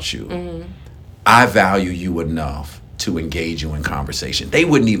saying about you. I value you enough to engage you in conversation. They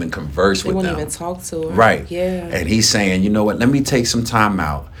wouldn't even converse They with wouldn't them. even talk to her. Right. Yeah. And he's saying, you know what, let me take some time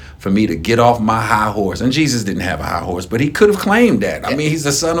out for me to get off my high horse. And Jesus didn't have a high horse, but he could have claimed that. I mean, he's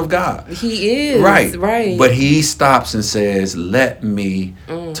the Son of God. He is. Right. Right. But he stops and says, let me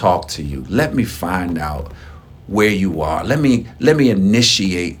talk to you. Let me find out where you are. Let me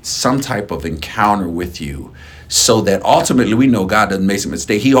initiate some type of encounter with you, so that ultimately we know God doesn't make a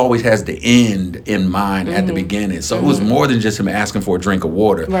mistake. He always has the end in mind at the beginning. So it was more than just him asking for a drink of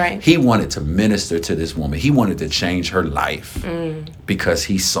water. Right. He wanted to minister to this woman. He wanted to change her life because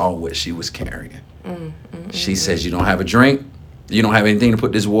he saw what she was carrying. She says, "You don't have a drink? You don't have anything to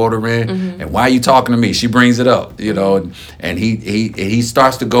put this water in, and why are you talking to me?" She brings it up, you know, and he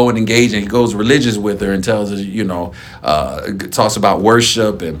starts to go and engage, and he goes religious with her and tells her, you know, talks about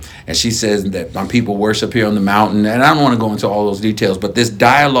worship, and she says that my people worship here on the mountain, and I don't want to go into all those details, but this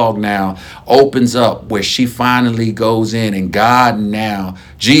dialogue now opens up where she finally goes in, and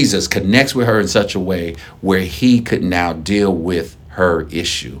Jesus connects with her in such a way where he could now deal with her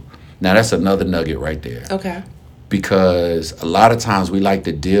issue. Now that's another nugget right there. Okay. Because a lot of times we like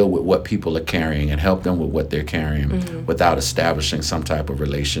to deal with what people are carrying and help them with what they're carrying without establishing some type of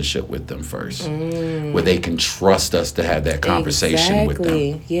relationship with them first, where they can trust us to have that conversation with them.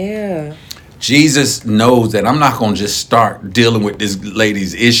 Exactly. Yeah. Jesus knows that I'm not going to just start dealing with this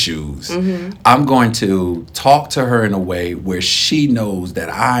lady's issues. I'm going to talk to her in a way where she knows that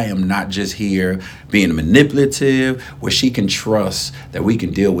I am not just here being manipulative, where she can trust that we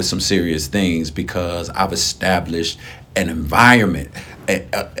can deal with some serious things because I've established an environment,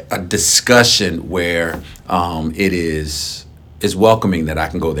 a discussion where it is welcoming, that I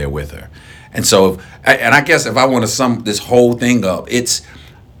can go there with her. And so, and I guess if I want to sum this whole thing up, it's,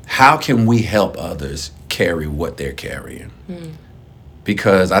 how can we help others carry what they're carrying?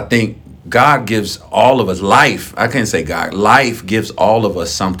 Because I think God gives all of us life. I can't say God. Life gives all of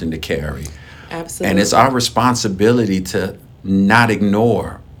us something to carry. Absolutely. And it's our responsibility to not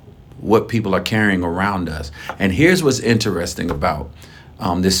ignore what people are carrying around us. And here's what's interesting about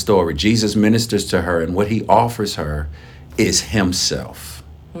this story. Jesus ministers to her, and what he offers her is himself.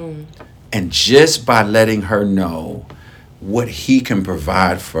 And just by letting her know what he can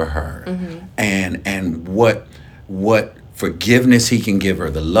provide for her, and what forgiveness he can give her,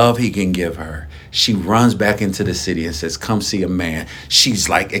 the love he can give her, she runs back into the city and says, "Come see a man." She's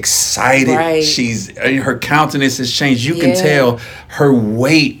like excited. Right. Her countenance has changed. You can tell her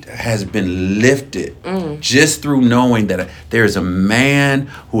weight has been lifted just through knowing that there's a man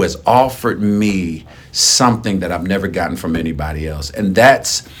who has offered me something that I've never gotten from anybody else. And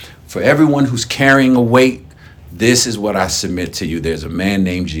that's for everyone who's carrying a weight. This is what I submit to you. There's a man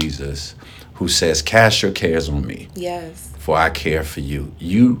named Jesus who says, "Cast your cares on me, Yes. for I care for you."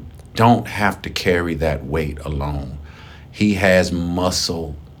 You don't have to carry that weight alone. He has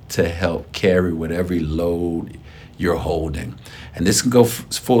muscle to help carry whatever load you're holding. And this can go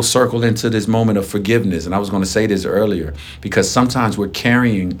full circle into this moment of forgiveness. And I was going to say this earlier, because sometimes we're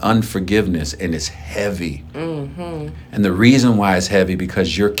carrying unforgiveness and it's heavy. And the reason why it's heavy,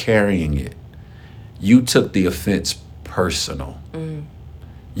 because you're carrying it. You took the offense personal.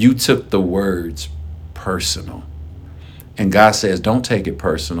 You took the words personal. And God says, don't take it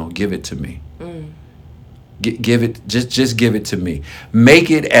personal. Give it to me. Give it, just give it to me.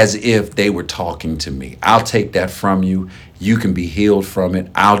 Make it as if they were talking to me. I'll take that from you. You can be healed from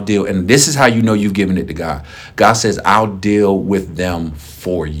it. I'll deal. And this is how you know you've given it to God. God says, I'll deal with them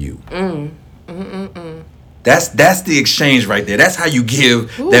for you. That's the exchange right there. That's how you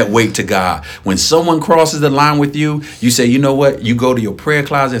give that weight to God. When someone crosses the line with you, you say, you know what? You go to your prayer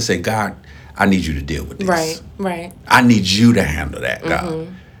closet and say, God, I need you to deal with this. Right. I need you to handle that, God.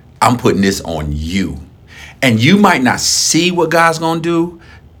 I'm putting this on you. And you might not see what God's going to do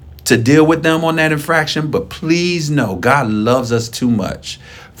to deal with them on that infraction, but please know God loves us too much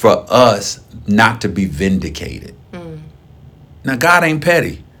for us not to be vindicated. Now, God ain't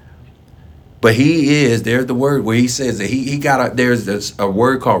petty, but he is. There's the word where he says that he got there's a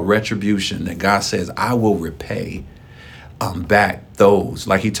word called retribution that God says, I will repay back those,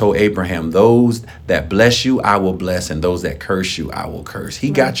 like he told Abraham, those that bless you, I will bless, and those that curse you, I will curse.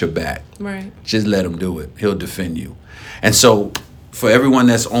 He got your back. Right. Just let him do it. He'll defend you. And so for everyone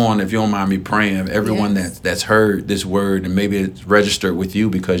that's on, if you don't mind me praying, everyone that's heard this word, and maybe it's registered with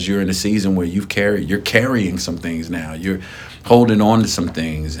you because you're in a season where you're carrying some things now. You're holding on to some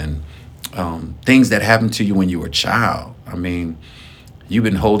things, and things that happened to you when you were a child. I mean, you've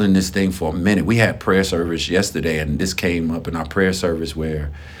been holding this thing for a minute. We had prayer service yesterday, and this came up in our prayer service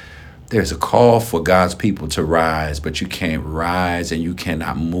where there's a call for God's people to rise, but you can't rise and you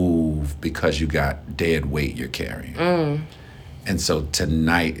cannot move because you got dead weight you're carrying. And so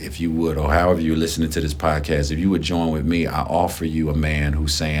tonight, if you would, or however you're listening to this podcast, if you would join with me, I offer you a man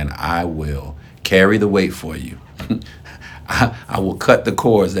who's saying, I will carry the weight for you. I will cut the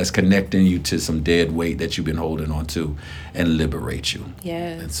cords that's connecting you to some dead weight that you've been holding on to and liberate you.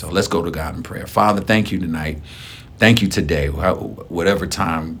 Yes. And so let's go to God in prayer. Father, thank you tonight. Thank you today, whatever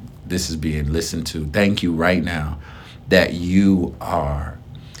time this is being listened to. Thank you right now that you are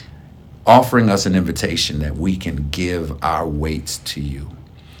offering us an invitation that we can give our weights to you.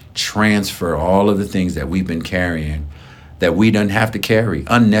 Transfer all of the things that we've been carrying that we don't have to carry,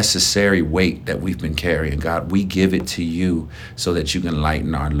 unnecessary weight that we've been carrying. God, we give it to you so that you can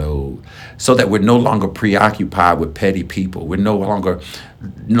lighten our load, so that we're no longer preoccupied with petty people. We're no longer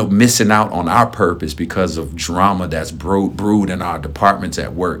missing out on our purpose because of drama that's brewed in our departments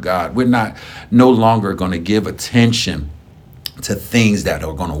at work. God, we're no longer going to give attention to things that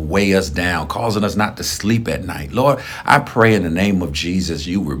are going to weigh us down, causing us not to sleep at night. Lord, I pray in the name of Jesus,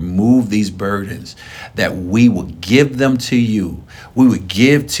 you remove these burdens, that we will give them to you. We would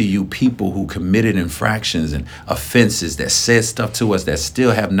give to you people who committed infractions and offenses, that said stuff to us that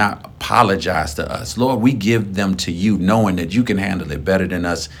still have not apologized to us. Lord, we give them to you, knowing that you can handle it better than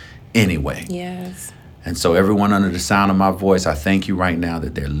us anyway. Yes. And so everyone under the sound of my voice, I thank you right now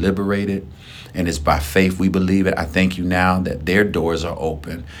that they're liberated. And it's by faith we believe it. I thank you now that their doors are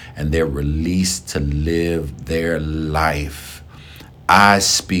open and they're released to live their life. I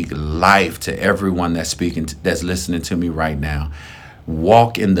speak life to everyone that's listening to me right now.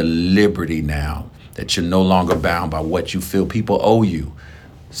 Walk in the liberty now that you're no longer bound by what you feel people owe you.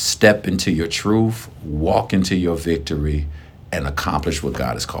 Step into your truth, walk into your victory, and accomplish what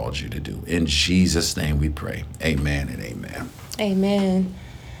God has called you to do. In Jesus' name we pray. Amen and amen. Amen.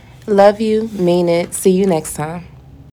 Love you. Mean it. See you next time.